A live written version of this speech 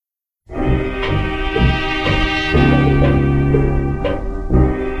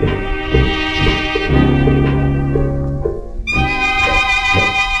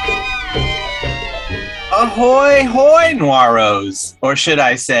Ahoy, hoy, Noiros. Or should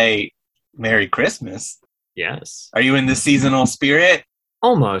I say, Merry Christmas? Yes. Are you in the seasonal spirit?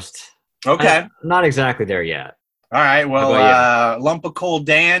 Almost. Okay. Not exactly there yet. All right. Well, How about Lump of Coal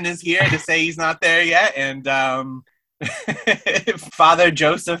Dan is here to say he's not there yet. And Father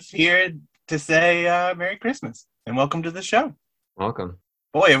Joseph here to say Merry Christmas. And welcome to the show. Welcome.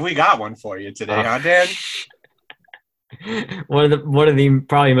 Boy, have we got one for you today, huh, Dan? One of the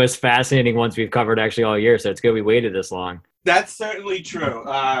probably most fascinating ones we've covered actually all year, so it's good we waited this long. That's certainly true.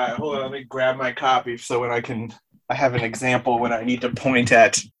 Hold on, let me grab my copy so when I have an example when I need to point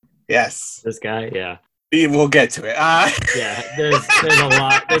at. Yes. This guy, yeah. We'll get to it. Yeah,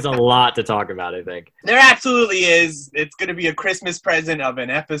 there's a lot to talk about, I think. There absolutely is. It's going to be a Christmas present of an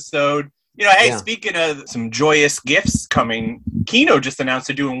episode. You know, hey, yeah. Speaking of some joyous gifts coming, Kino just announced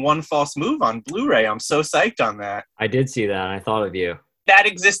they're doing One False Move on Blu-ray. I'm so psyched on that. I did see that. I thought of you. That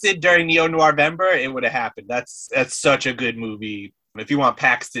existed during Neo-Noirvember, it would have happened. That's such a good movie. If you want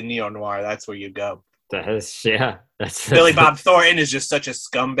Paxton Neo-Noir, that's where you go. That's Billy Bob Thornton is just such a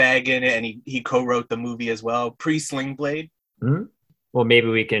scumbag in it, and he co-wrote the movie as well, pre-Sling Blade. Mm-hmm. Well, maybe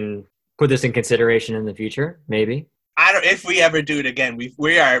we can put this in consideration in the future. Maybe. If we ever do it again,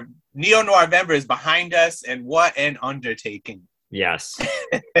 we are Neo-Noirvember is behind us, and what an undertaking. Yes.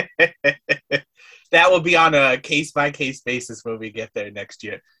 That will be on a case-by-case basis when we get there next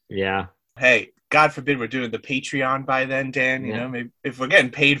year. Yeah. Hey, God forbid we're doing the Patreon by then, Dan. You know, maybe if we're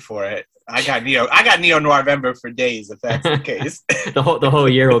getting paid for it, I got Neo-Noirvember for days if that's the case. the whole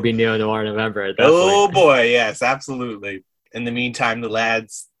year will be Neo-Noir-November at that point. Boy, yes, absolutely. In the meantime, the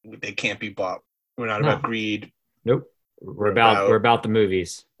lads, they can't be bought. We're not about greed. Nope. We're about the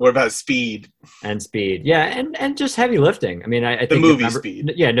movies. We're about speed. And speed. Yeah, and just heavy lifting. I mean, I think the movie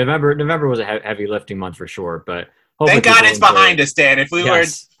speed. Yeah, November was a heavy lifting month for sure, but thank God it's behind us, Dan. If we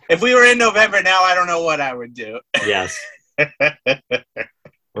were in November now, I don't know what I would do. Yes.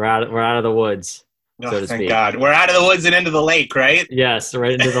 We're out of the woods. Oh, so to thank speak. God. We're out of the woods and into the lake, right? Yes,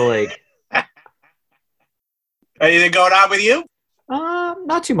 right into the lake. Anything going on with you?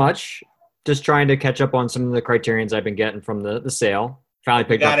 Not too much. Just trying to catch up on some of the criterions I've been getting from the sale. Finally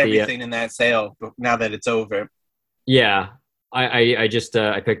picked up everything in that sale now that it's over. Yeah. I just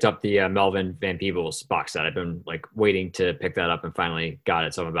picked up the Melvin Van Peebles box set. I've been waiting to pick that up and finally got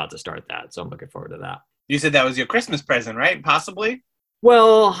it. So I'm about to start that. So I'm looking forward to that. You said that was your Christmas present, right? Possibly?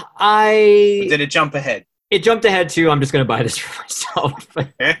 Well, Did it jump ahead? It jumped ahead too. I'm just going to buy this for myself.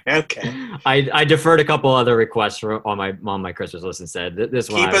 Okay. I deferred a couple other requests on my Christmas list instead. This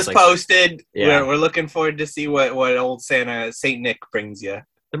one keep us posted. Yeah. We're looking forward to see what old Santa Saint Nick brings you.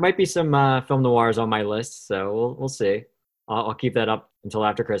 There might be some film noirs on my list, so we'll see. I'll keep that up until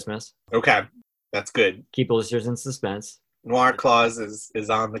after Christmas. Okay, that's good. Keep the listeners in suspense. Noir Claus is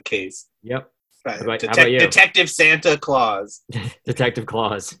on the case. Yep. How about you? Detective Santa Claus. Detective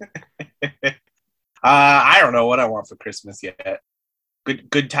Claus. I don't know what I want for Christmas yet.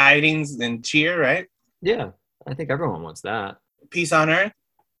 Good tidings and cheer, right? Yeah, I think everyone wants that. Peace on earth.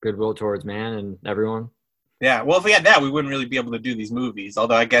 Goodwill towards man and everyone. Yeah, well, if we had that, we wouldn't really be able to do these movies.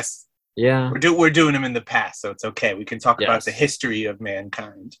 Although I guess we're doing them in the past, so it's okay. We can talk about the history of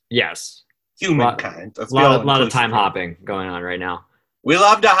mankind. Yes. Humankind. A lot of time hopping going on right now. We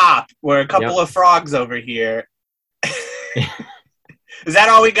love to hop. We're a couple of frogs over here. Is that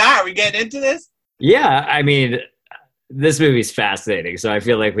all we got? Are we getting into this? Yeah, I mean, this movie's fascinating, so I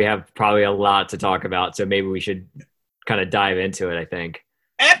feel like we have probably a lot to talk about, so maybe we should kind of dive into it, I think.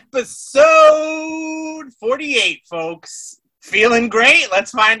 Episode 48, folks. Feeling great?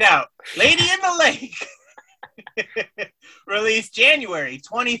 Let's find out. Lady in the Lake. Released January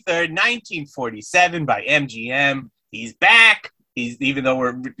 23rd, 1947 by MGM. He's back. Even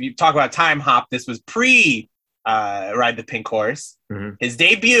though we talk about time hop, this was pre Ride the Pink Horse. Mm-hmm. His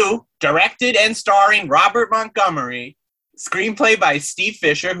debut, directed and starring Robert Montgomery. Screenplay by Steve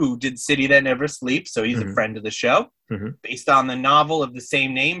Fisher, who did City That Never Sleeps, so he's a friend of the show. Mm-hmm. Based on the novel of the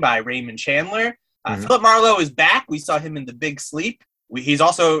same name by Raymond Chandler. Philip Marlowe is back. We saw him in The Big Sleep. He's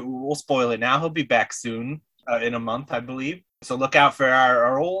also, we'll spoil it now, he'll be back soon, in a month, I believe. So look out for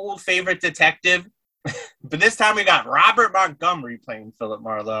our old favorite detective. But this time we got Robert Montgomery playing Philip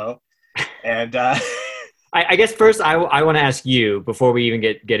Marlowe. And I guess first I want to ask you, before we even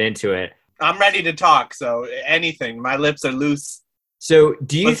get into it. I'm ready to talk, so anything. My lips are loose. So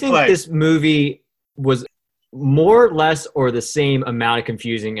do you think this movie was more or less or the same amount of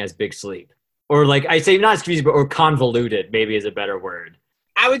confusing as Big Sleep? Or I say not as confusing, but or convoluted maybe is a better word.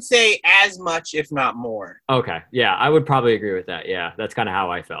 I would say as much, if not more. Okay. Yeah, I would probably agree with that. Yeah, that's kind of how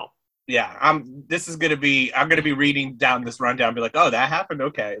I felt. Yeah, I'm gonna be reading down this rundown and be like, oh, that happened?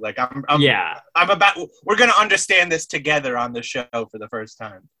 Okay. Like we're gonna understand this together on the show for the first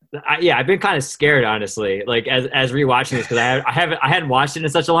time. I've been kind of scared, honestly, like as rewatching this, because I hadn't watched it in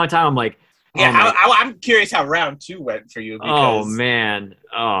such a long time. I'm like, yeah, I'm curious how round 2 went for you, because oh man,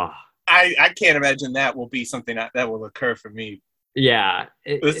 I can't imagine that will be something that will occur for me. Yeah,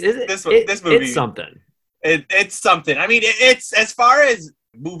 this movie, it's something. It's something. I mean, it's as far as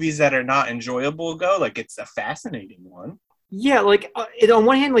movies that are not enjoyable go, like, it's a fascinating one. Yeah, like on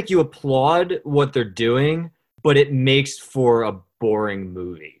one hand, like, you applaud what they're doing, but it makes for a boring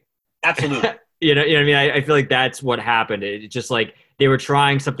movie. Absolutely. You know what I mean? I feel like that's what happened. It just, like, they were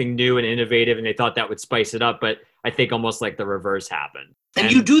trying something new and innovative, and they thought that would spice it up, but I think almost like the reverse happened.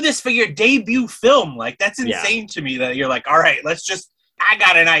 And you do this for your debut film. Like, that's insane to me, that you're like, all right, I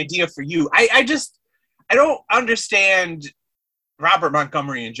got an idea for you. I don't understand Robert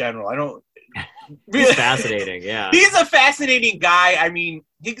Montgomery in general. I don't. He's fascinating, yeah. He's a fascinating guy. I mean,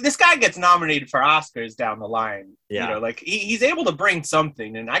 this guy gets nominated for Oscars down the line. Yeah. You know, like, he's able to bring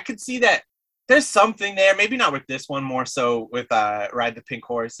something, and I could see that there's something there. Maybe not with this one, more so with Ride the Pink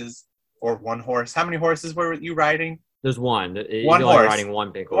Horses, or One Horse. How many horses were you riding? There's one. One horse. Riding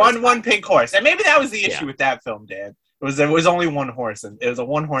one pink horse. One pink horse. And maybe that was the issue with that film, Dan. It was only one horse, and it was a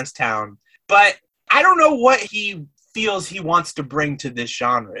one-horse town. But I don't know what he feels he wants to bring to this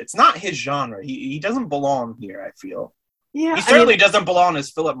genre. It's not his genre. He doesn't belong here, I feel. Yeah, he certainly doesn't belong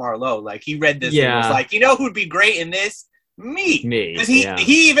as Philip Marlowe. Like, he read this and was like, you know who'd be great in this? Me. Because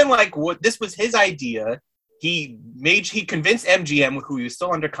he even, like, this was his idea. He convinced MGM, who he was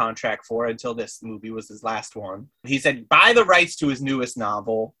still under contract for until this movie was his last one. He said, buy the rights to his newest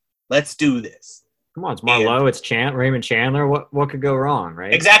novel. Let's do this. Come on, it's Marlowe. It's Raymond Chandler. What could go wrong,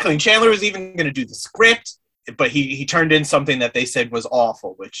 right? Exactly. And Chandler was even going to do the script, but he turned in something that they said was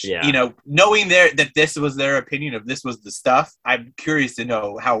awful, which, you know, knowing that this was their opinion of this was the stuff, I'm curious to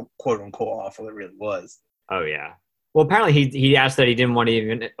know how quote-unquote awful it really was. Oh, yeah. Well, apparently he asked that he didn't want to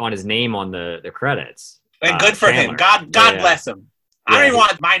even on his name on the credits. And good for him. God bless him. I don't even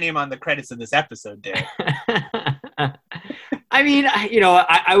want my name on the credits of this episode, Dan. I mean, you know,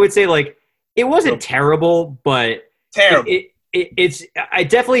 I would say, like, it wasn't terrible, but terrible. It's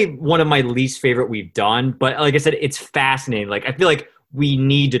definitely one of my least favorite we've done. But like I said, it's fascinating. Like, I feel like we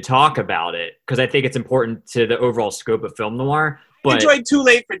need to talk about it because I think it's important to the overall scope of film noir. But I enjoyed Too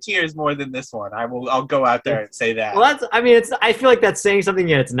Late for Tears more than this one. I'll go out there and say that. Well, I feel like that's saying something,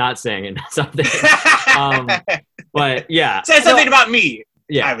 yet it's not saying something. But yeah, says something about me.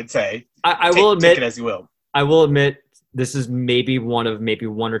 Yeah, I would say. I will admit, take it as you will. I will admit, this is maybe one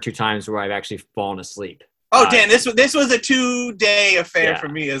or two times where I've actually fallen asleep. Oh, Dan, this was a 2-day affair for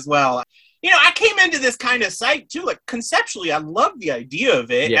me as well. You know, I came into this kind of psyched too. Like, conceptually, I love the idea of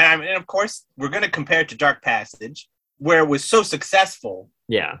it, and of course, we're going to compare it to Dark Passage, where it was so successful.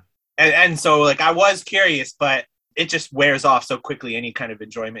 Yeah. And so, like, I was curious, but it just wears off so quickly, any kind of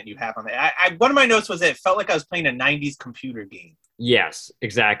enjoyment you have on it. One of my notes was that it felt like I was playing a 90s computer game. Yes,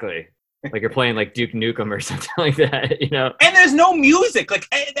 exactly. Like you're playing, like, Duke Nukem or something like that, you know? And there's no music. Like,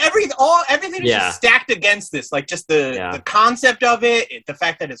 everything is just stacked against this. Like, just the concept of it, the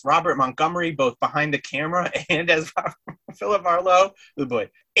fact that it's Robert Montgomery, both behind the camera and as Philip Marlowe. Oh, boy.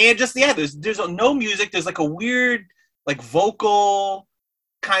 And just, there's no music. There's, like, a weird, like, vocal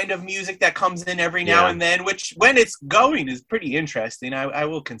kind of music that comes in every now and then, which, when it's going, is pretty interesting. I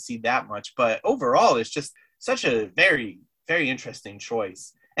will concede that much. But overall, it's just such a very, very interesting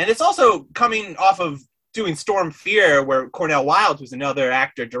choice. And it's also coming off of doing Storm Fear, where Cornel Wilde, who's another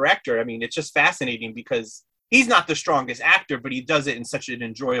actor-director, I mean, it's just fascinating because he's not the strongest actor, but he does it in such an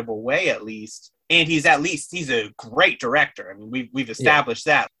enjoyable way, at least. And he's a great director. I mean, we've established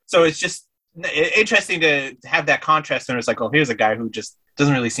that. So it's just interesting to have that contrast. And it's like, oh, here's a guy who just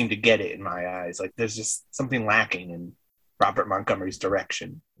doesn't really seem to get it in my eyes. Like, there's just something lacking in Robert Montgomery's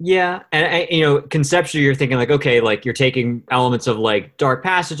direction. Yeah, and you know, conceptually, you're thinking, like, okay, like, you're taking elements of, like, Dark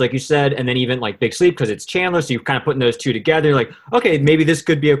Passage, like you said, and then even, like, Big Sleep, because it's Chandler, so you're kind of putting those two together, like, okay, maybe this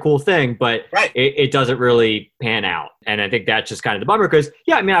could be a cool thing, but it doesn't really pan out. And I think that's just kind of the bummer, because,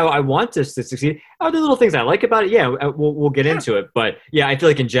 I mean, I want this to succeed. Are there little things I like about it? Yeah, we'll get into it. But, yeah, I feel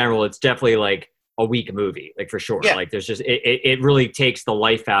like in general, it's definitely, like, a weak movie, like, for sure. Yeah. Like, there's just, it really takes the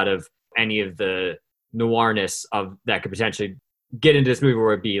life out of any of the noirness of that could potentially get into this movie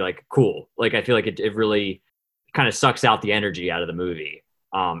where it'd be, like, cool. Like, I feel like it really kind of sucks out the energy out of the movie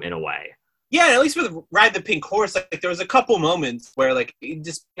in a way. Yeah, and at least with Ride the Pink Horse, like there was a couple moments where like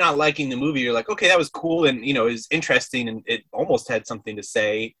just not liking the movie, you're like, okay, that was cool, and it was interesting, and it almost had something to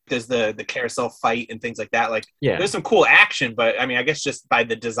say. There's the carousel fight and things like that. Like, there's some cool action, but I mean, I guess just by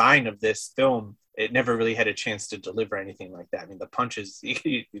the design of this film, it never really had a chance to deliver anything like that. I mean, the punches,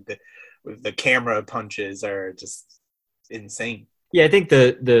 the camera punches are just insane. Yeah, I think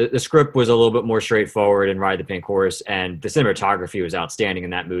the script was a little bit more straightforward in Ride the Pink Horse, and the cinematography was outstanding in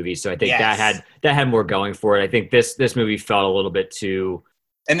that movie. So I think that had more going for it. I think this movie felt a little bit too.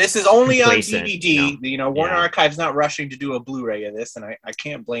 And this is only on DVD. Warner Archive's not rushing to do a Blu-ray of this, and I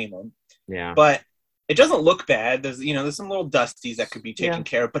can't blame them. Yeah, but it doesn't look bad. There's some little dusties that could be taken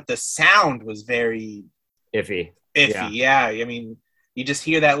care of, but the sound was very iffy. Yeah, I mean, you just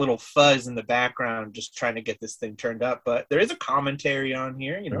hear that little fuzz in the background just trying to get this thing turned up. But there is a commentary on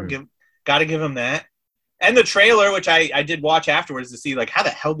here, got to give them that. And the trailer, which I did watch afterwards to see, like, how the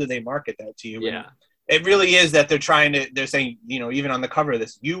hell did they market that to you? Yeah. It really is that they're saying, even on the cover of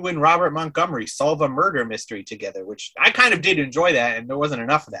this, you and Robert Montgomery solve a murder mystery together, which I kind of did enjoy that, and there wasn't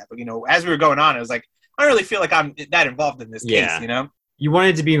enough of that. But, as we were going on, I was like, I don't really feel like I'm that involved in this case, You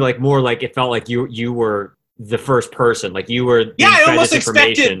wanted to be, like, more like it felt like you were the first person, like you were. I almost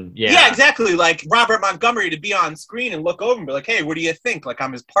expected. Yeah, exactly. Like Robert Montgomery to be on screen and look over and be like, "Hey, what do you think?" Like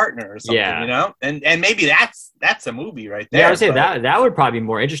I'm his partner or something, And maybe that's a movie right there. Yeah, I would say that would probably be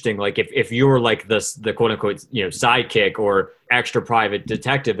more interesting. Like if you were like the quote unquote sidekick or extra private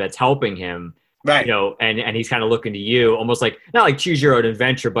detective that's helping him. Right. And he's kind of looking to you, almost like not like choose your own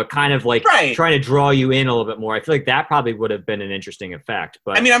adventure, but kind of like trying to draw you in a little bit more. I feel like that probably would have been an interesting effect.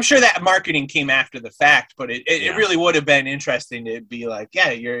 But I mean, I'm sure that marketing came after the fact, but it really would have been interesting to be like,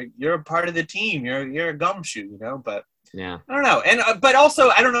 yeah, you're a part of the team, you're a gumshoe, But yeah, I don't know, and but also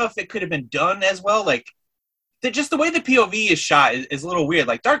I don't know if it could have been done as well. Like just the way the POV is shot is a little weird.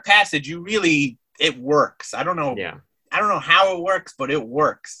 Like Dark Passage, it works. I don't know. Yeah, I don't know how it works, but it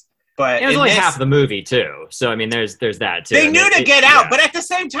works. But it was only half the movie too, so I mean, there's that too. They knew to get out, but at the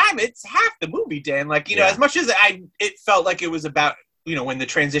same time, it's half the movie, Dan. Like as much as it felt like it was about when the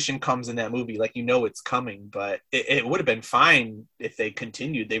transition comes in that movie, like it's coming. But it would have been fine if they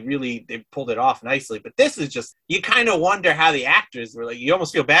continued. They pulled it off nicely. But this is just you kind of wonder how the actors were like. You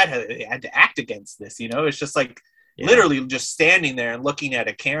almost feel bad how they had to act against this. It's just like. Yeah. Literally just standing there and looking at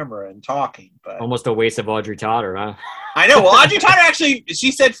a camera and talking. But almost a waste of Audrey Totter, huh? I know. Well, Audrey Totter actually,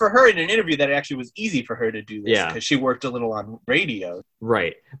 she said for her in an interview that it actually was easy for her to do this because she worked a little on radio.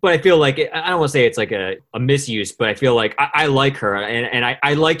 Right. But I feel like, I don't want to say it's like a misuse, but I feel like I like her and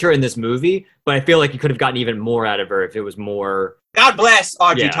I liked her in this movie, but I feel like you could have gotten even more out of her if it was more. God bless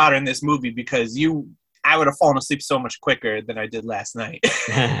Audrey Totter in this movie because I would have fallen asleep so much quicker than I did last night.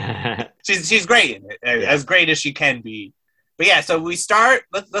 She's great in it, as great as she can be. But yeah, so we start.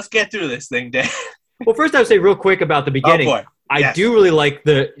 Let's get through this thing, Dan. Well, first I would say real quick about the beginning. Oh boy. I do really like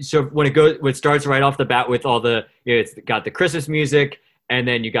when it starts right off the bat with all the it's got the Christmas music, and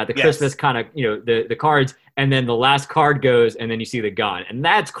then you got the Christmas kind of the cards, and then the last card goes, and then you see the gun, and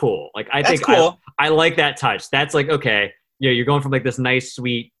that's cool. Like I think cool. I like that touch. That's like okay. You're going from like this nice,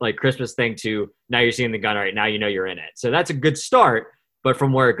 sweet, like Christmas thing to now you're seeing the gun. All right, now you're in it. So that's a good start. But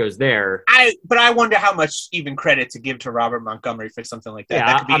from where it goes there, but I wonder how much even credit to give to Robert Montgomery for something like that. Yeah,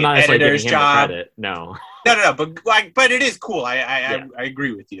 that could be I'm not an editor's job. Credit. No. But it is cool. I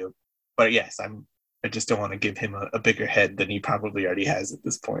agree with you. But yes, I just don't want to give him a bigger head than he probably already has at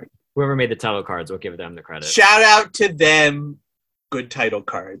this point. Whoever made the title cards, we'll give them the credit. Shout out to them. Good title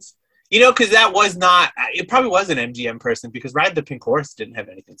cards. Because that was not, it probably was an MGM person because Ride the Pink Horse didn't have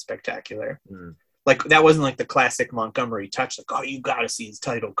anything spectacular. Mm. Like, that wasn't like the classic Montgomery touch. Like, oh, you got to see his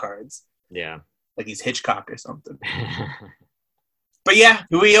title cards. Yeah. Like he's Hitchcock or something. But yeah,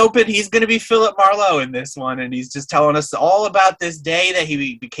 we open, he's going to be Philip Marlowe in this one. And he's just telling us all about this day that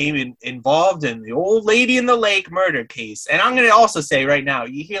he became involved in the old Lady in the Lake murder case. And I'm going to also say right now,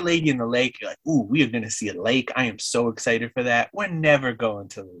 you hear Lady in the Lake, you're like, ooh, we are going to see a lake. I am so excited for that. We're never going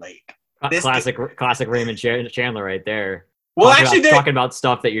to the lake. Classic Raymond Chandler right there. Well, talking about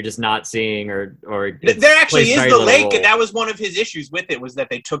stuff that you're just not seeing, or there actually is the lake, and that was one of his issues with it was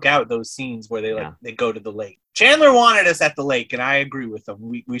that they took out those scenes where they go to the lake. Chandler wanted us at the lake, and I agree with him.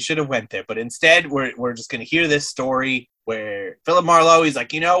 We should have went there, but instead we're just going to hear this story where Philip Marlowe, he's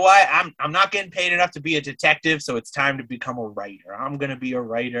like, you know what? I'm not getting paid enough to be a detective, so it's time to become a writer. I'm going to be a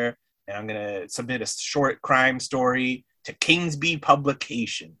writer, and I'm going to submit a short crime story to Kingsby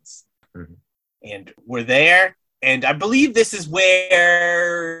Publications. Mm-hmm. And we're there. And I believe this is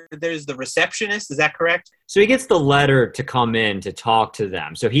where there's the receptionist. Is that correct? So he gets the letter to come in to talk to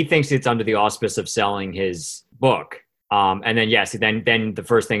them. So he thinks it's under the auspice of selling his book. And then yes, then the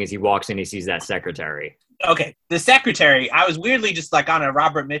first thing is he walks in, he sees that secretary. Okay, the secretary. I was weirdly just like on a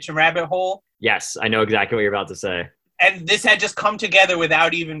Robert Mitchum rabbit hole. Yes, I know exactly what you're about to say. And this had just come together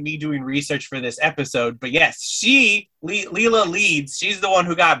without even me doing research for this episode. But yes, Leela Leeds, she's the one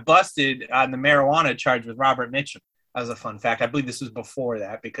who got busted on the marijuana charge with Robert Mitchum. That was a fun fact. I believe this was before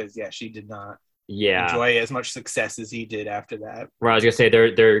that because, yeah, she did not enjoy as much success as he did after that. Well, I was going to say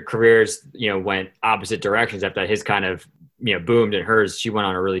their careers, went opposite directions after his kind of, boomed, and hers, she went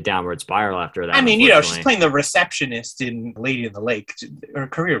on a really downward spiral after that. I mean, she's playing the receptionist in Lady in the Lake. Her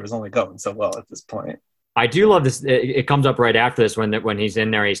career was only going so well at this point. I do love this. It comes up right after this when he's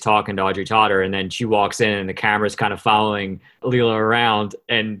in there, he's talking to Audrey Totter, and then she walks in and the camera's kind of following Leela around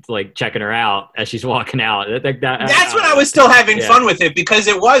and like checking her out as she's walking out. That's when I was still having fun with it because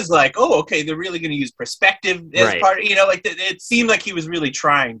it was like, oh, okay, they're really going to use perspective as part, it seemed like he was really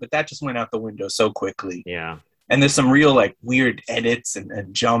trying, but that just went out the window so quickly. Yeah. And there's some real like weird edits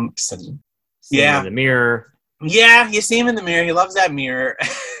and jumps and see him in the mirror. Yeah, you see him in the mirror. He loves that mirror.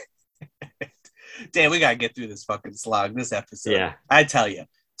 Damn, we gotta get through this fucking slog this episode. Yeah, I tell you.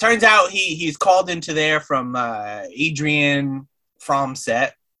 Turns out he's called into there from Adrian from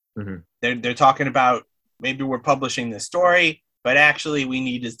set. Mm-hmm. They're talking about maybe we're publishing this story, but actually we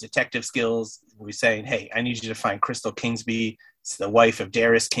need his detective skills. We're saying, hey, I need you to find Crystal Kingsby. It's the wife of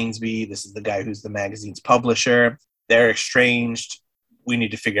Darius Kingsby. This is the guy who's the magazine's publisher. They're estranged. We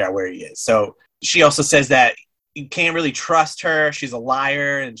need to figure out where he is. So she also says that you can't really trust her. She's a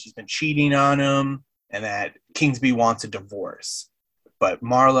liar and she's been cheating on him, and that Kingsby wants a divorce. But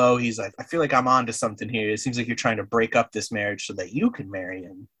Marlowe, he's like, I feel like I'm onto something here. It seems like you're trying to break up this marriage so that you can marry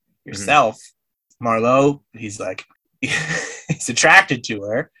him yourself. Mm-hmm. Marlowe, he's like, he's attracted to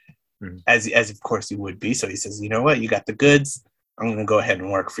her, as of course he would be. So he says, you know what? You got the goods. I'm going to go ahead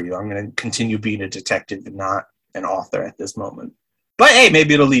and work for you. I'm going to continue being a detective and not an author at this moment. But hey,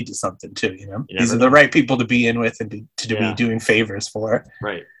 maybe it'll lead to something too, These are the right people to be in with and to be doing favors for.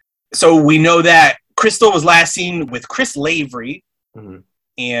 Right. So we know that Crystal was last seen with Chris Lavery,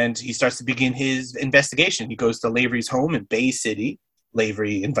 and he starts to begin his investigation. He goes to Lavery's home in Bay City.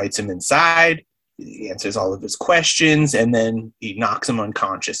 Lavery invites him inside. He answers all of his questions, and then he knocks him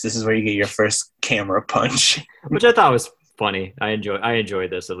unconscious. This is where you get your first camera punch. Which I thought was funny. I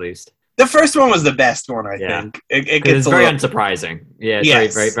enjoyed this at least. The first one was the best one, I think. It's very unsurprising. Yeah,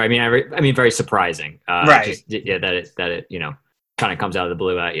 it's very, very. Very surprising. Right. That it kind of comes out of the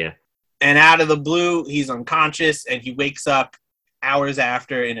blue at you. And out of the blue, he's unconscious, and he wakes up hours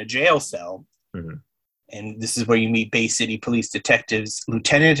after in a jail cell. Mm-hmm. And this is where you meet Bay City Police Detectives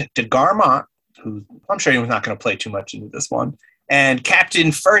Lieutenant DeGarmont, who I'm sure he was not going to play too much into this one, and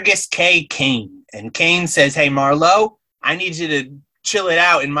Captain Fergus K. Kane. And Kane says, hey, Marlowe, I need you to chill it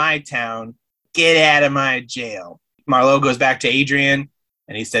out in my town. Get out of my jail. Marlowe goes back to Adrian,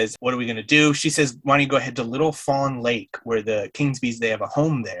 and he says, what are we going to do? She says, why don't you go ahead to Little Fawn Lake, where the Kingsbys, they have a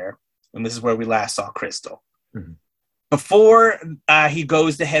home there. And this is where we last saw Crystal. Mm-hmm. Before he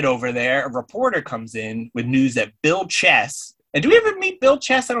goes to head over there, a reporter comes in with news that Bill Chess, and do we ever meet Bill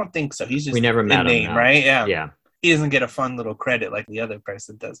Chess? I don't think so. He's just we never met name, him, no. Right? Yeah. He doesn't get a fun little credit like the other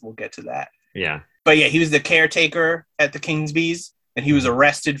person does. We'll get to that. Yeah. But yeah, he was the caretaker at the Kingsbys, and he was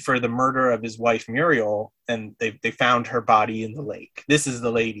arrested for the murder of his wife, Muriel, and they found her body in the lake. This is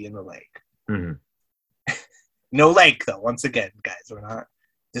the lady in the lake. Mm-hmm. No lake, though. Once again, guys, we're not...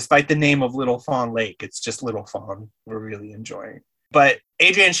 Despite the name of Little Fawn Lake, it's just Little Fawn. We're really enjoying. But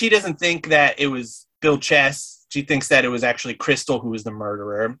Adrian, she doesn't think that it was Bill Chess. She thinks that it was actually Crystal who was the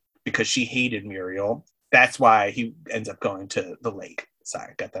murderer because she hated Muriel. That's why he ends up going to the lake.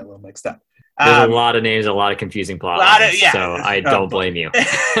 Sorry, got that a little mixed up. There's a lot of names, a lot of confusing plot lines, so I don't blame you.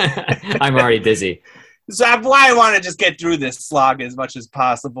 I'm already busy. So that's why I want to just get through this slog as much as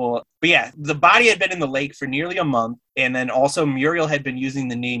possible. But yeah, the body had been in the lake for nearly a month. And then also Muriel had been using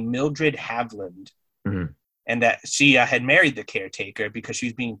the name Mildred Havland. Mm-hmm. And that she had married the caretaker because she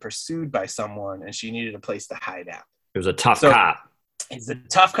was being pursued by someone and she needed a place to hide out. It was a tough cop. It's a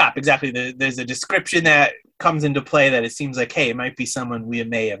tough cop, exactly. There's a description that comes into play that it seems like, hey, it might be someone we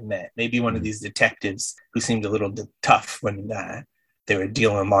may have met. Maybe one of these detectives who seemed a little tough when they were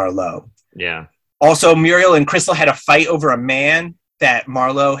dealing with Marlowe. Yeah. Also, Muriel and Crystal had a fight over a man that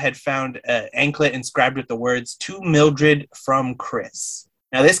Marlowe had found an anklet inscribed with the words, to Mildred from Chris.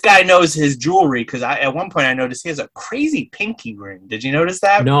 Now, this guy knows his jewelry because at one point I noticed he has a crazy pinky ring. Did you notice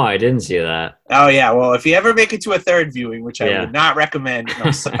that? No, I didn't see that. Oh, yeah. Well, if you ever make it to a third viewing, which I would not recommend,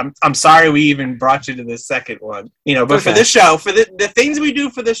 I'm sorry we even brought you to the second one. But for the show, for the things we do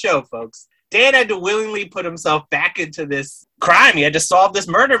for the show, folks, Dan had to willingly put himself back into this crime. He had to solve this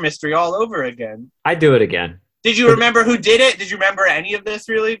murder mystery all over again. I'd do it again. Did you remember who did it? Did you remember any of this,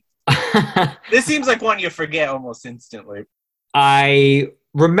 really? This seems like one you forget almost instantly. I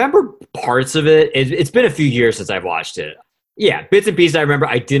remember parts of it. It's been a few years since I've watched it. Yeah, bits and pieces I remember.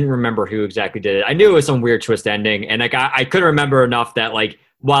 I didn't remember who exactly did it. I knew it was some weird twist ending, and like I couldn't remember enough that like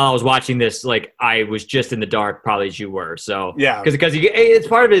while I was watching this, like I was just in the dark, probably as you were. So yeah, because it's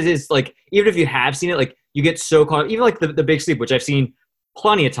part of it is like even if you have seen it, like you get so caught. Even like the Big Sleep, which I've seen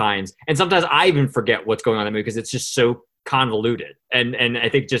plenty of times, and sometimes I even forget what's going on in the movie because it's just so convoluted, and I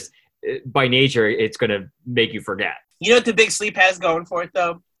think just by nature it's going to make you forget. You know what The Big Sleep has going for it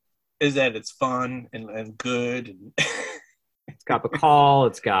though, is that it's fun and good. And it's got Bacall,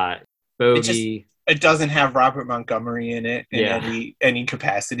 it's got Bogey. It doesn't have Robert Montgomery in it in any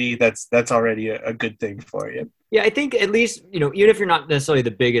capacity. That's already a good thing for you. Yeah, I think at least, even if you're not necessarily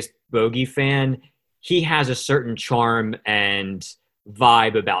the biggest Bogey fan, he has a certain charm and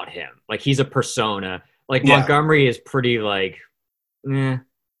vibe about him. Like he's a persona. Like Montgomery is pretty like,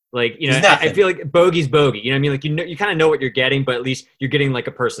 Like, I feel like Bogey's Bogey. You know what I mean? Like, you kind of know what you're getting, but at least you're getting like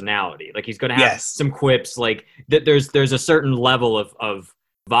a personality. Like he's going to have some quips. Like there's a certain level of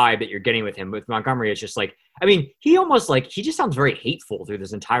vibe that you're getting with him. With Montgomery, it's just like, I mean, he just sounds very hateful through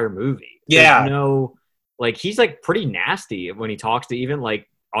this entire movie. Yeah. He's like pretty nasty when he talks to even like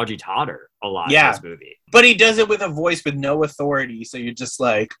Audrey Totter a lot in this movie. But he does it with a voice with no authority. So you're just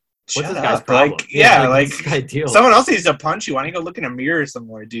like, what's this guy's problem? Someone else needs to punch you. Why don't you go look in a mirror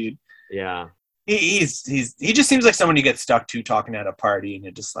somewhere, dude? Yeah. He just seems like someone you get stuck to talking at a party, and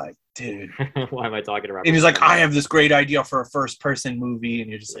you're just like, dude, why am I talking about? And he's like, I have this great idea for a first-person movie, and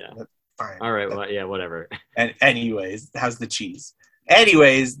you're just like, fine. All right, whatever. And anyways, how's the cheese?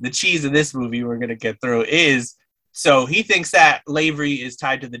 Anyways, the cheese of this movie we're gonna get through is so he thinks that Lavery is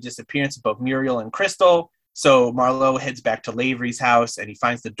tied to the disappearance of both Muriel and Crystal. So Marlowe heads back to Lavery's house, and he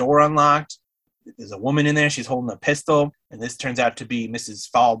finds the door unlocked. There's a woman in there. She's holding a pistol, and this turns out to be Mrs.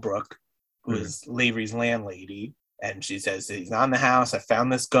 Fallbrook, who is Lavery's landlady. And she says, he's not in the house. I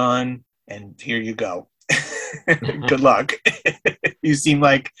found this gun, and here you go. Good luck. You seem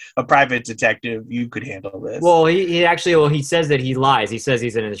like a private detective. You could handle this. Well, he says that he lies. He says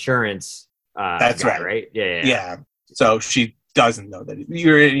he's an insurance That's guy, right? Yeah. So she doesn't know that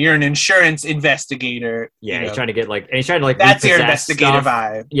you're an insurance investigator. Yeah, he's trying to get he's trying to that's your investigative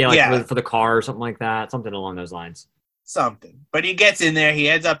vibe. Yeah, for the car or something like that, something along those lines. Something. But he gets in there. He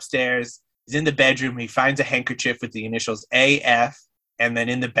heads upstairs. He's in the bedroom. He finds a handkerchief with the initials AF, and then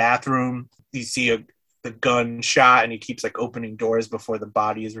in the bathroom, you see the gun shot, and he keeps opening doors before the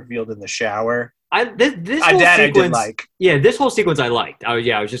body is revealed in the shower. This whole sequence I liked. I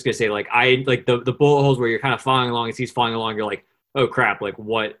was just gonna say the bullet holes where you're kind of following along as he's following along. You're like, oh crap! Like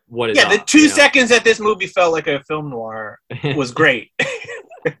what is? Yeah, the 2 seconds that this movie felt like a film noir was great.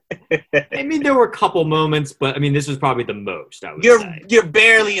 I mean, there were a couple moments, but I mean, this was probably the most. I would say you're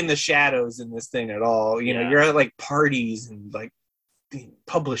barely in the shadows in this thing at all. You know, you're at parties and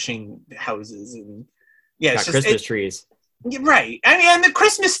publishing houses and it's just Christmas trees. Right. I mean, and the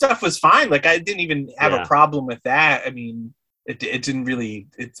Christmas stuff was fine. I didn't even have a problem with that. I mean, it didn't really,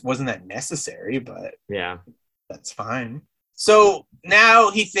 it wasn't that necessary, but that's fine. So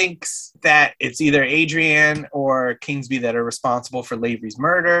now he thinks that it's either Adrienne or Kingsby that are responsible for Lavery's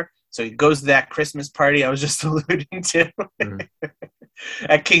murder. So he goes to that Christmas party I was just alluding to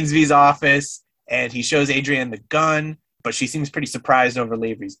at Kingsby's office, and he shows Adrienne the gun, but she seems pretty surprised over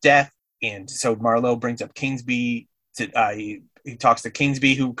Lavery's death. And so Marlowe brings up Kingsby. He talks to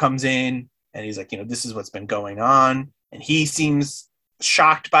Kingsby, who comes in, and he's like, this is what's been going on. And he seems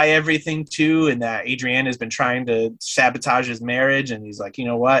shocked by everything too, and that Adrienne has been trying to sabotage his marriage. And he's like, you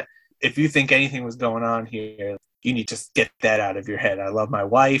know what? If you think anything was going on here, you need to get that out of your head. I love my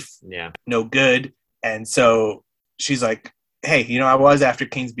wife. Yeah. No good. And so she's like, hey, I was after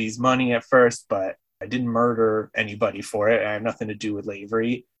Kingsby's money at first, but I didn't murder anybody for it. I have nothing to do with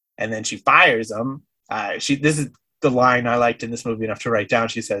Lavery. And then she fires him. This is the line I liked in this movie enough to write down.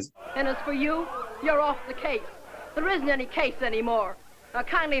 She says, and as for you, you're off the case. There isn't any case anymore. Now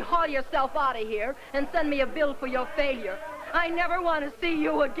kindly haul yourself out of here and send me a bill for your failure. I never want to see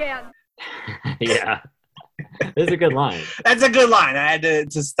you again. Yeah. That's a good line. That's a good line. I had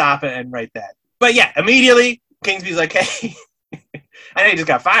to stop it and write that. But yeah, immediately, Kingsby's like, hey, I know you just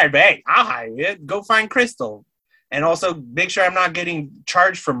got fired, but hey, I'll hire you. Go find Crystal. And also make sure I'm not getting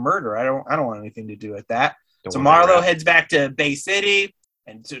charged for murder. I don't want anything to do with that. So Marlowe heads back to Bay City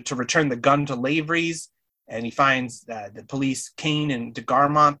and to return the gun to Lavery's. And he finds the police, Kane and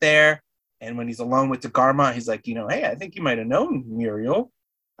DeGarmont there. And when he's alone with DeGarmont, he's like, hey, I think you might have known Muriel.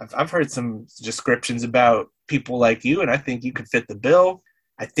 I've heard some descriptions about people like you, and I think you could fit the bill.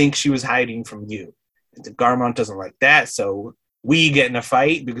 I think she was hiding from you. Garmont doesn't like that, so we get in a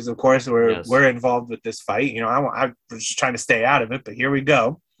fight because, of course, we're involved with this fight. You know, I was just trying to stay out of it, but here we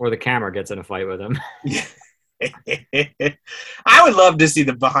go. Or the camera gets in a fight with him. I would love to see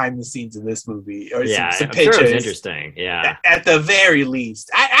the behind the scenes of this movie, or some pictures. Sure it's interesting. Yeah, at the very least,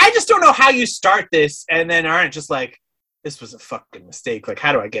 I just don't know how you start this and then aren't just like, this was a fucking mistake. Like,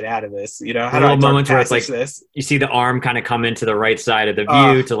 how do I get out of this? You know, how do I moment where it's like this? You see the arm kind of come into the right side of the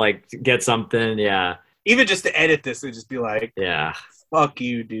view to like get something. Yeah, even just to edit this would just be like, yeah, fuck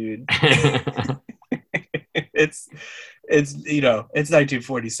you, dude. It's you know, it's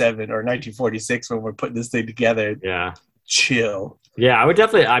 1947 or 1946 when we're putting this thing together. Yeah, chill. Yeah, I would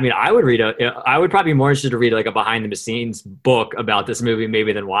definitely. I mean, I would probably be more interested to read like a behind the scenes book about this movie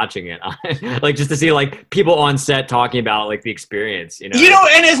maybe than watching it. Like just to see like people on set talking about like the experience, you know. You know,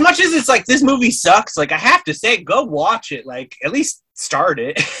 and as much as it's like this movie sucks, like I have to say, go watch it. Like at least start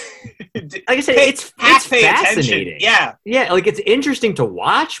it. Like I said, it's fascinating. Attention. Yeah, like it's interesting to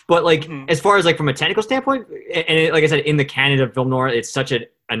watch, but like as far as like from a technical standpoint, and like I said, in the canon of film noir, it's such an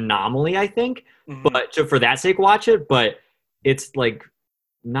anomaly, I think. But so for that sake, watch it. But it's like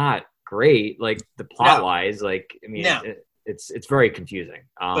not great, like the plot wise. Like I mean, it's very confusing.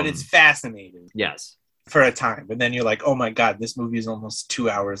 But it's fascinating. Yes, for a time, but then you're like, oh my god, this movie is almost 2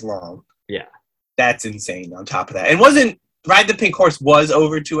 hours long. Yeah, that's insane. On top of that, and wasn't Ride the Pink Horse was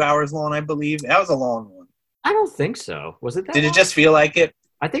over 2 hours long, I believe. That was a long one. I don't think so. Was it that Did long? It just feel like it?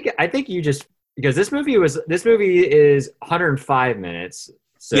 I think you just, because this movie is 105 minutes,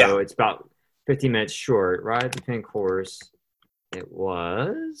 so it's about 15 minutes short. Ride the Pink Horse, it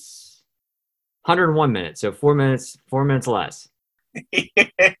was 101 minutes, so 4 minutes less.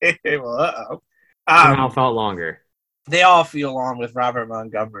 Well, uh-oh. Somehow felt longer. They all feel long with Robert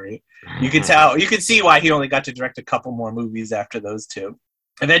Montgomery. You could tell, you could see why he only got to direct a couple more movies after those two.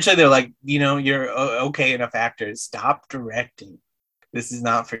 Eventually they're like, you know, you're okay enough actors. Stop directing. This is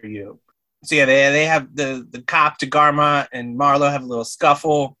not for you. So yeah, they have the cop DeGarma and Marlowe have a little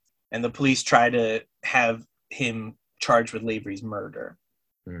scuffle, and the police try to have him charged with Lavery's murder.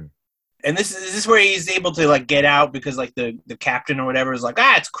 And this is where he's able to like get out, because like the captain or whatever is like,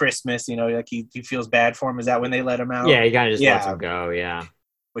 it's Christmas, you know, like he feels bad for him. Is that when they let him out? Yeah, he kind of just lets him go. Yeah.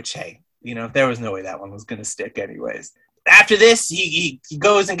 Which, hey, you know, there was no way that one was going to stick anyways. After this, he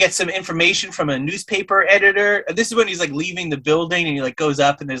goes and gets some information from a newspaper editor. This is when he's like leaving the building, and he like goes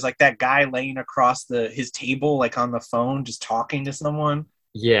up, and there's like that guy laying across his table, like on the phone, just talking to someone.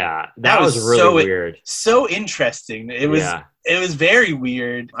 Yeah, that was really weird. So interesting. It was very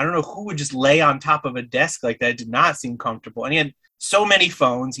weird. I don't know who would just lay on top of a desk like that. It did not seem comfortable. And he had so many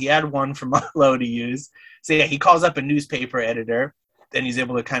phones. He had one for Marlowe to use. So yeah, he calls up a newspaper editor. Then he's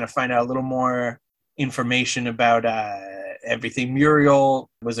able to kind of find out a little more information about everything. Muriel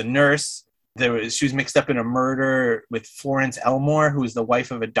was a nurse. She was mixed up in a murder with Florence Elmore, who was the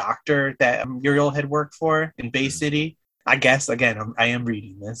wife of a doctor that Muriel had worked for in Bay City. I guess, again, I am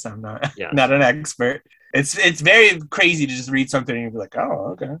reading this. I'm not an expert. It's very crazy to just read something and you'd be like,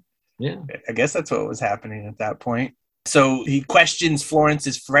 oh, okay. Yeah. I guess that's what was happening at that point. So he questions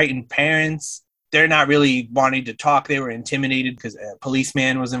Florence's frightened parents. They're not really wanting to talk. They were intimidated because a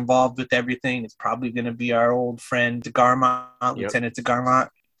policeman was involved with everything. It's probably going to be our old friend DeGarmont, Lieutenant DeGarmont.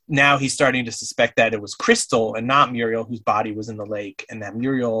 Now he's starting to suspect that it was Crystal and not Muriel whose body was in the lake, and that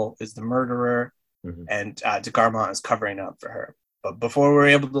Muriel is the murderer. And DeGarmont is covering up for her. But before we're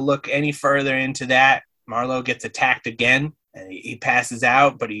able to look any further into that, Marlowe gets attacked again, and he passes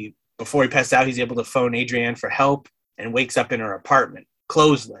out. But before he passes out, he's able to phone Adrienne for help and wakes up in her apartment,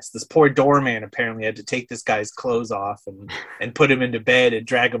 clothesless. This poor doorman apparently had to take this guy's clothes off and put him into bed and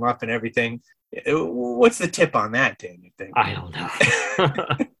drag him up and everything. What's the tip on that, Dan, you think? I don't know.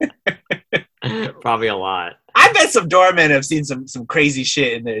 Probably a lot. I bet some doormen have seen some crazy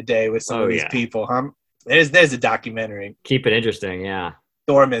shit in their day with some of these people, huh? There's a documentary. Keep it interesting, yeah.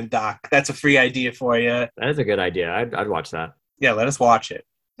 Doorman doc. That's a free idea for you. That is a good idea. I'd watch that. Yeah, let us watch it.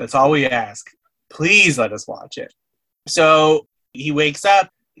 That's all we ask. Please let us watch it. So he wakes up.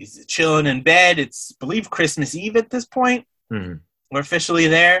 He's chilling in bed. It's, I believe, Christmas Eve at this point. We're officially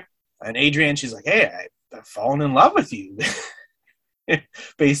there. And Adrienne, she's like, hey, I've fallen in love with you.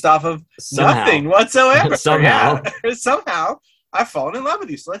 Based off of nothing whatsoever. Somehow, I've fallen in love with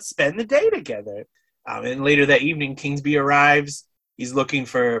you. So let's spend the day together. And later that evening, Kingsby arrives. He's looking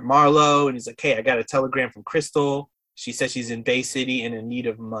for Marlowe, and he's like, hey, I got a telegram from Crystal. She says she's in Bay City and in need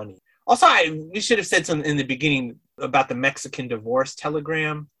of money. Also, we should have said something in the beginning about the Mexican divorce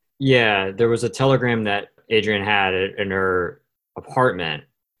telegram. Yeah, there was a telegram that Adrienne had in her apartment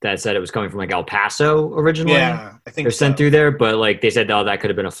that said it was coming from like El Paso originally. Yeah, I think they're sent through there, but like they said, oh, that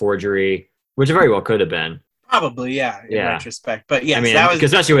could have been a forgery, which very well could have been. Probably, yeah, in Yeah. retrospect. But yes, I mean, that was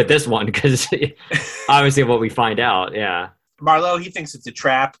especially with this one, because obviously what we find out, yeah. Marlowe. He thinks it's a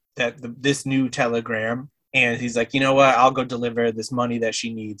trap, that this new telegram, and he's like, you know what? I'll go deliver this money that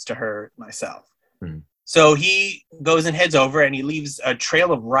she needs to her myself. So he goes and heads over, and he leaves a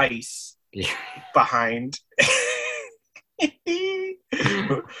trail of rice behind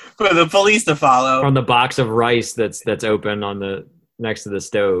for the police to follow. From the box of rice that's open on the next to the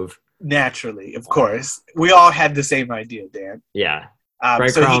stove. Naturally, of course. We all had the same idea, Dan. Yeah. So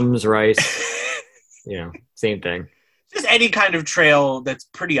Breadcrumbs, rice, same thing. Just any kind of trail that's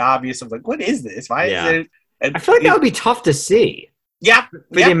pretty obvious of like, what is this? Why is it? I feel like that would be tough to see. Yeah. For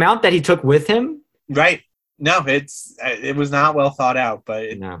the amount that he took with him. Right. No, it was not well thought out, but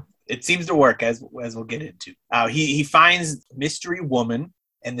it seems to work, as we'll get into. He finds mystery woman,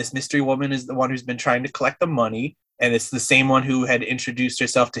 and this mystery woman is the one who's been trying to collect the money. And it's the same one who had introduced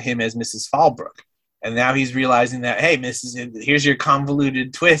herself to him as Mrs. Fallbrook. And now he's realizing that, hey, here's your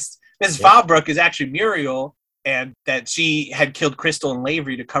convoluted twist. Mrs. Fallbrook is actually Muriel, and that she had killed Crystal and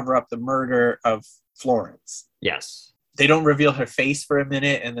Lavery to cover up the murder of Florence. Yes. They don't reveal her face for a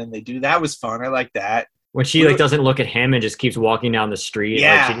minute, and then they do. That was fun. I like that. When she doesn't look at him and just keeps walking down the street.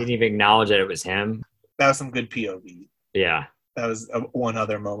 Yeah. Like she didn't even acknowledge that it was him. That was some good POV. Yeah. That was one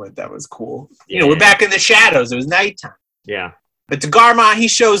other moment that was cool. We're back in the shadows. It was nighttime. Yeah. But Garma, he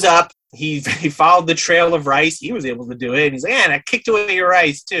shows up. He followed the trail of rice. He was able to do it. And he's like, man, I kicked away your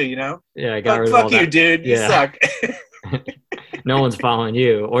rice too, Yeah, I got rid of fuck all you, that. dude. You suck. No one's following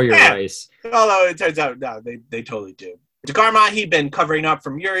you or your rice. Although it turns out, no, they totally do. Garma, he'd been covering up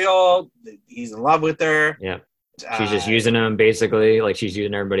for Muriel. He's in love with her. Yeah. She's just using him, basically. Like she's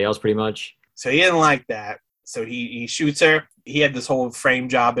using everybody else, pretty much. So he didn't like that. So he shoots her. He had this whole frame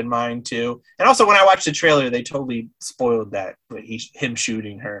job in mind, too. And also, when I watched the trailer, they totally spoiled that. Him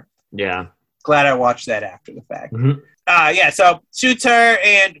shooting her. Yeah. Glad I watched that after the fact. Mm-hmm. So shoots her,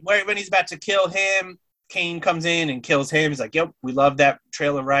 and when he's about to kill him, Kane comes in and kills him. He's like, yep, we love that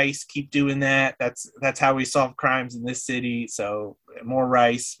trail of rice. Keep doing that. That's how we solve crimes in this city. So more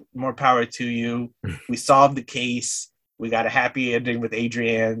rice, more power to you. We solved the case. We got a happy ending with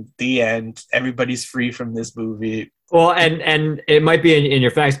Adrienne. The end. Everybody's free from this movie. Well, and it might be in your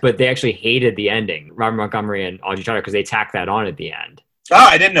facts, but they actually hated the ending, Robert Montgomery and Audrey Charter, because they tacked that on at the end. Oh,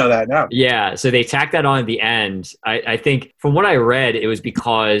 I didn't know that. No. Yeah, so they tacked that on at the end. I think from what I read, it was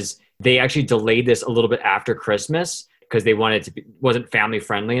because they actually delayed this a little bit after Christmas because they wanted to wasn't family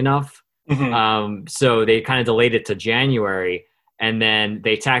friendly enough. Mm-hmm. So they kind of delayed it to January, and then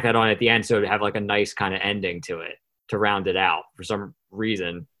they tacked that on at the end so to have like a nice kind of ending to it to round it out for some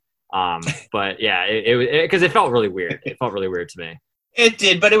reason. But yeah, it because it felt really weird. It felt really weird to me. It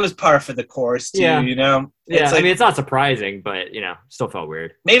did, but it was par for the course too. Yeah. You know. Yeah, I mean it's not surprising, but still felt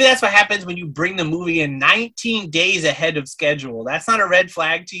weird. Maybe that's what happens when you bring the movie in 19 days ahead of schedule. That's not a red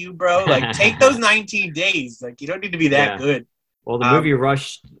flag to you, bro. Like take those 19 days. Like you don't need to be that good. Well, the movie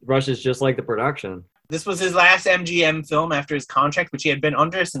rushes just like the production. This was his last MGM film after his contract, which he had been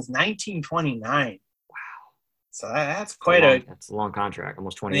under since 1929. Wow. So that's that's a long contract,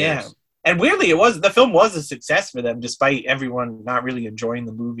 almost 20 years. And weirdly, the film was a success for them, despite everyone not really enjoying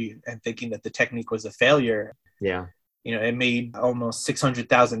the movie and thinking that the technique was a failure. Yeah. It made almost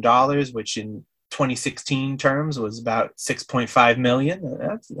 $600,000, which in 2016 terms was about $6.5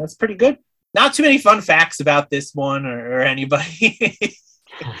 million. That's pretty good. Not too many fun facts about this one or anybody.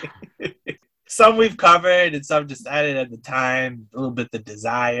 Some we've covered and some decided at the time, a little bit the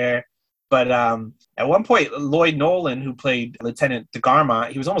desire. But at one point, Lloyd Nolan, who played Lieutenant DeGarma,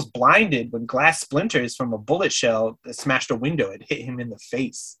 he was almost blinded when glass splinters from a bullet shell that smashed a window had hit him in the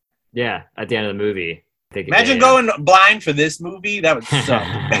face. Yeah, at the end of the movie. Imagine going blind for this movie. That would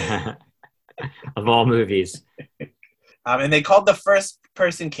suck. Of all movies. And they called the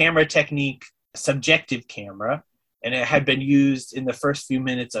first-person camera technique subjective camera, and it had been used in the first few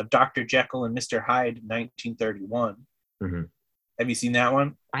minutes of Dr. Jekyll and Mr. Hyde in 1931. Mm-hmm. Have you seen that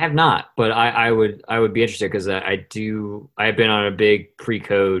one? I have not, but I would be interested because I've been on a big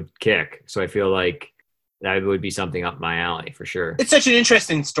pre-code kick, so I feel like that would be something up my alley for sure. It's such an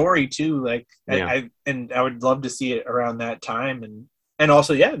interesting story too. Like, I would love to see it around that time, and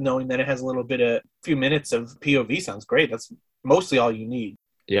also knowing that it has a few minutes of POV sounds great. That's mostly all you need.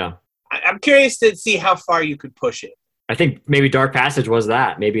 Yeah, I'm curious to see how far you could push it. I think maybe Dark Passage was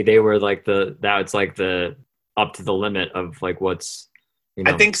that. Maybe they were like it's like the up to the limit of like what's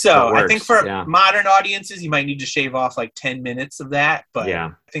I think so. I think for modern audiences you might need to shave off like 10 minutes of that, but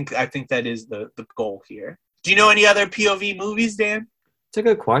I think that is the goal here. Do you know any other POV movies, Dan? It's a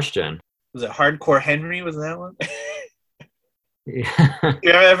good question. Was it Hardcore Henry? Was that one? Yeah.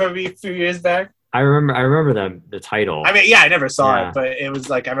 You ever be a few years back? I remember the title. I mean, yeah, I never saw Yeah. it, but it was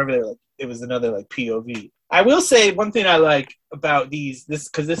like I remember it was another like POV. I will say one thing I like about this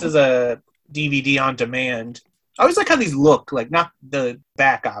because this is a DVD on demand. I always like how these look, like not the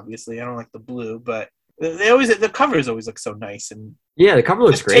back, obviously. I don't like the blue, but the covers always look so nice and Yeah, the cover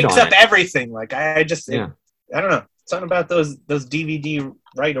looks just great takes on up it. everything. Like I just, Yeah. I don't know, something about those DVD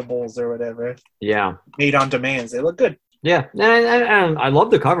writables or whatever Yeah. made on demands. They look good. Yeah, and I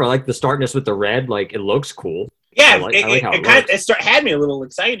love the cover. I like the starkness with the red. Like, it looks cool. I Yeah, like how it kind looks. had me a little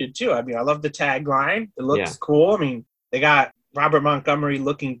excited too. I mean, I love the tagline. It looks Yeah. cool. I mean, they got Robert Montgomery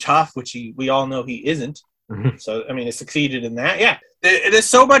looking tough, which we all know he isn't. So, I mean, it succeeded in that. Yeah, there's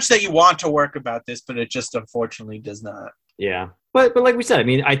so much that you want to work about this, but it just unfortunately does not. Yeah, but like we said, I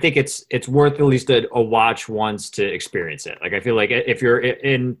mean, I think it's worth at least a watch once to experience it. Like, I feel like if you're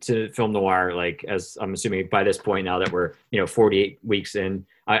into film noir, like, as I'm assuming by this point now that we're 48 weeks in,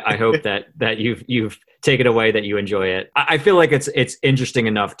 I hope that you've taken away that you enjoy it. I feel like it's interesting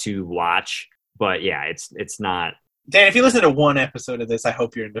enough to watch, but yeah, it's not. Dan, if you listen to one episode of this, I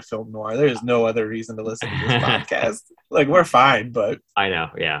hope you're into film noir. There's no other reason to listen to this podcast. Like, we're fine, but I know,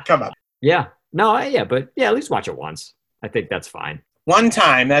 yeah, come on. yeah, no, but yeah, at least watch it once. I think that's fine. One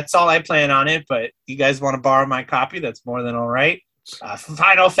time, that's all I plan on it, but you guys want to borrow my copy, that's more than all right.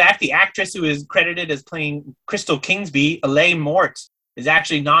 Final fact, the actress who is credited as playing Crystal Kingsby, Elaine Mort, is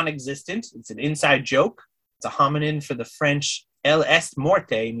actually non-existent. It's an inside joke. It's a homonym for the French Elle est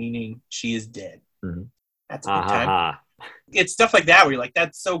morte, meaning she is dead. Mm-hmm. That's a good time. It's stuff like that where you're like,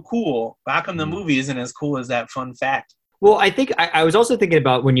 that's so cool. But how come the movie isn't as cool as that fun fact? Well, I think I was also thinking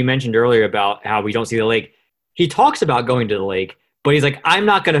about when you mentioned earlier about how we don't see the lake. He talks about going to the lake, but he's like, I'm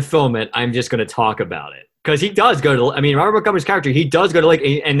not going to film it. I'm just going to talk about it. Because he does go to, I mean, Robert Montgomery's character, he does go to the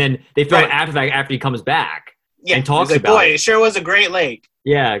lake, and then they film it after he comes back. Yeah, and talks like, about boy, it. It sure was a great lake.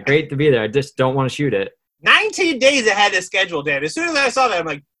 Yeah, great to be there. I just don't want to shoot it. 19 days ahead of schedule, Dan. As soon as I saw that, I'm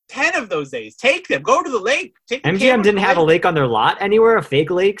like, 10 of those days. Take them. Go to the lake. Take the MGM didn't have a lake on their lot anywhere? A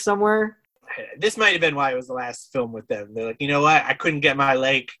fake lake somewhere? This might have been why it was the last film with them. They're like, you know what? I couldn't get my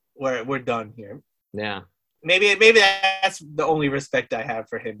lake. We're done here. Yeah. Maybe that's the only respect I have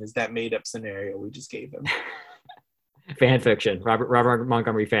for him is that made up scenario we just gave him. Fan fiction. Robert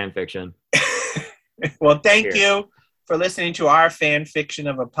Montgomery fan fiction. Well, thank you for listening to our fan fiction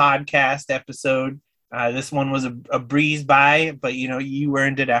of a podcast episode. This one was a breeze by, but you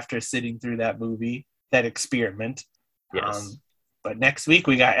earned it after sitting through that movie, that experiment. Yes. But next week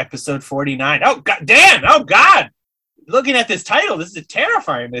we got episode 49. Oh God, Dan! Oh God! Looking at this title, this is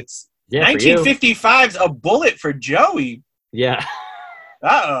terrifying. It's 1955's A Bullet for Joey. Yeah.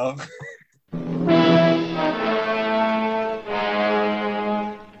 Uh-oh.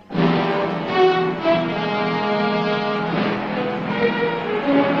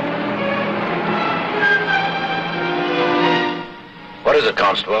 What is it,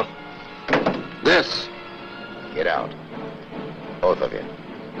 Constable? This. Get out. Both of you.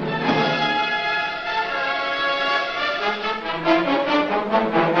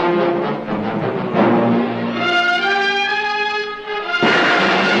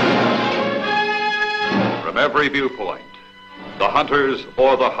 From every viewpoint, the hunters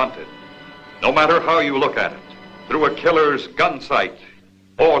or the hunted, no matter how you look at it, through a killer's gun sight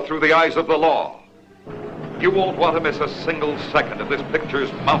or through the eyes of the law, you won't want to miss a single second of this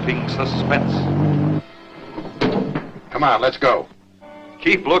picture's mounting suspense. Come on, let's go.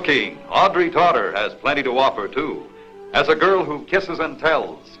 Keep looking. Audrey Totter has plenty to offer, too, as a girl who kisses and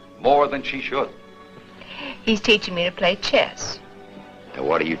tells more than she should. He's teaching me to play chess. And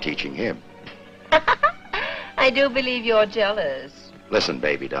what are you teaching him? I do believe you're jealous. Listen,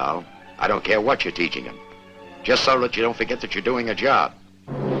 baby doll, I don't care what you're teaching him. Just so that you don't forget that you're doing a job.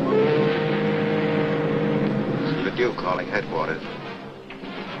 The Duke calling headquarters.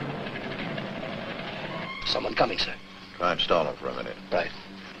 Someone coming, sir. Try and stall him for a minute. Right.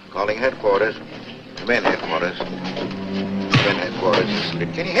 Calling headquarters. Come in, headquarters. Come in, headquarters.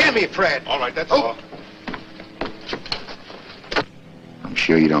 Can you hear me, Fred? All right, that's all. I'm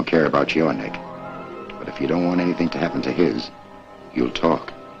sure you don't care about your Nick. But if you don't want anything to happen to his, you'll talk.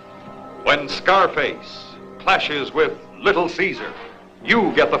 When Scarface clashes with Little Caesar,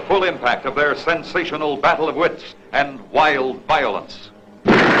 you get the full impact of their sensational battle of wits and wild violence.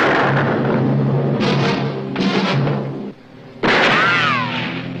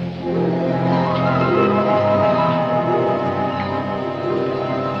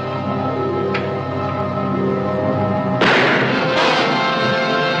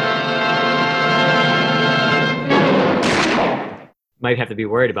 Might have to be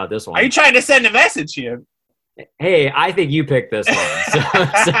worried about this one. Are you trying to send a message here? Hey, I think you picked this one,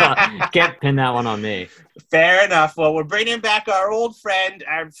 so can't pin that one on me. Fair enough. Well, we're bringing back our old friend,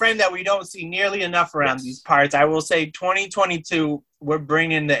 our friend that we don't see nearly enough around these parts. I will say 2022, we're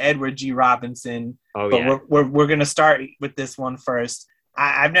bringing the Edward G. Robinson. Oh, but yeah. we're going to start with this one first.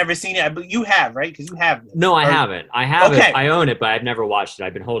 I've never seen it, but you have, right? Because you have this. No, I haven't. I have Okay. it. I own it, but I've never watched it.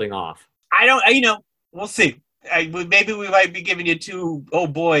 I've been holding off. I don't, we'll see. Maybe we might be giving you two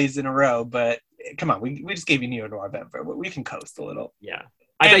old boys in a row, but come on, we just gave you Neo Noir Denver. We can coast a little. Yeah. And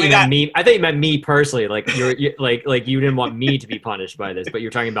I thought we you got- meant me. I thought you meant me personally. Like you you didn't want me to be punished by this, but you're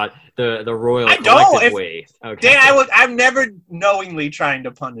talking about the royal I don't. collective way. Okay. Dan, I'm never knowingly trying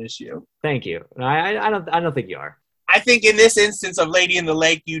to punish you. Thank you. I don't think you are. I think in this instance of Lady in the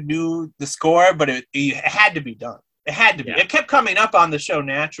Lake, you knew the score, but it had to be done. It had to be. Yeah. It kept coming up on the show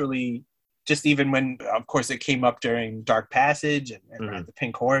naturally, just even when, of course, it came up during Dark Passage and The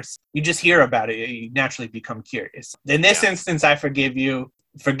Pink Horse. You just hear about it. You naturally become curious. In this instance, I forgive you.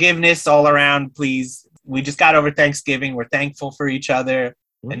 Forgiveness all around, please. We just got over Thanksgiving. We're thankful for each other.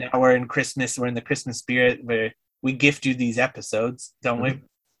 And now we're in Christmas. We're in the Christmas spirit where we gift you these episodes, don't we?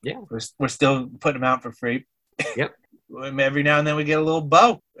 Yeah. We're still putting them out for free. Yep. Every now and then we get a little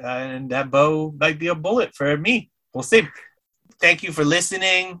bow, and that bow might be a bullet for me. We'll see. Thank you for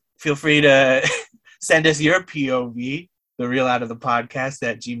listening. Feel free to send us your POV, the real out of the podcast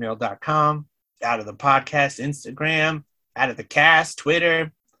at gmail.com, out of the podcast Instagram, out of the cast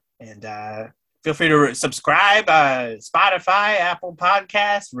Twitter, and feel free to subscribe, Spotify, Apple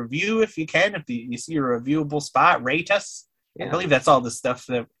Podcasts, review if you can. If you see a reviewable spot, rate us. Yeah. I believe that's all the stuff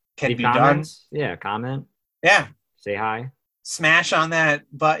that can Any be comments? Yeah, comment. done. Yeah. Say hi. Smash on that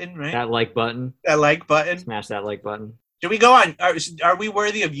button, right? That like button. That like button. Smash that like button. Should we go on? Are we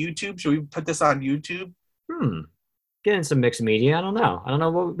worthy of YouTube? Should we put this on YouTube? Getting some mixed media. I don't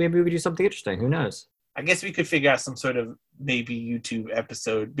know. Maybe we could do something interesting. Who knows? I guess we could figure out some sort of maybe YouTube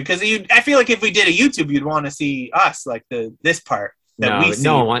episode because I feel like if we did a YouTube, you'd want to see us, like this part that we see.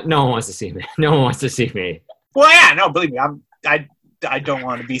 No one wants to see me. No one wants to see me. Well, yeah, no, believe me, I don't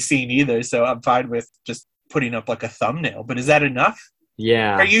want to be seen either, so I'm fine with just putting up like a thumbnail. But is that enough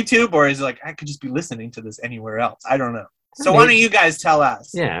Yeah. for YouTube, or is it like I could just be listening to this anywhere else? I don't know. So why don't you guys tell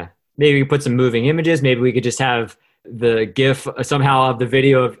us? Yeah. Maybe we could put some moving images. Maybe we could just have the GIF somehow of the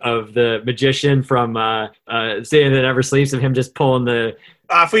video of the magician from City That Never Sleeps, of him just pulling the.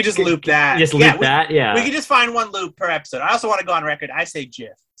 If we just loop that, Just loop that, yeah. We could just find one loop per episode. I also want to go on record. I say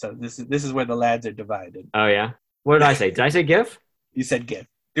GIF, so this is where the lads are divided. Oh yeah. What did I say? Did I say GIF? You said GIF.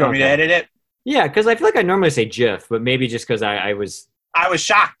 You want me to Okay. edit it? Yeah, because I feel like I normally say GIF, but maybe just because I was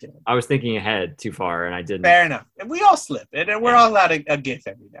shocked. I was thinking ahead too far and I didn't. Fair enough. And we all slip, and we're all allowed a GIF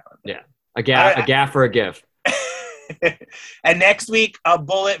every now and then. Yeah. A gaff or a GIF. And next week, a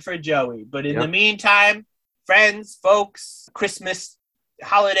bullet for Joey. But in the meantime, friends, folks, Christmas,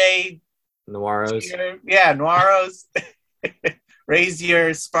 holiday, Noiros. Noiros, raise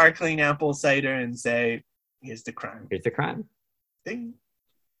your sparkling apple cider and say, here's the crime. Here's the crime. Ding.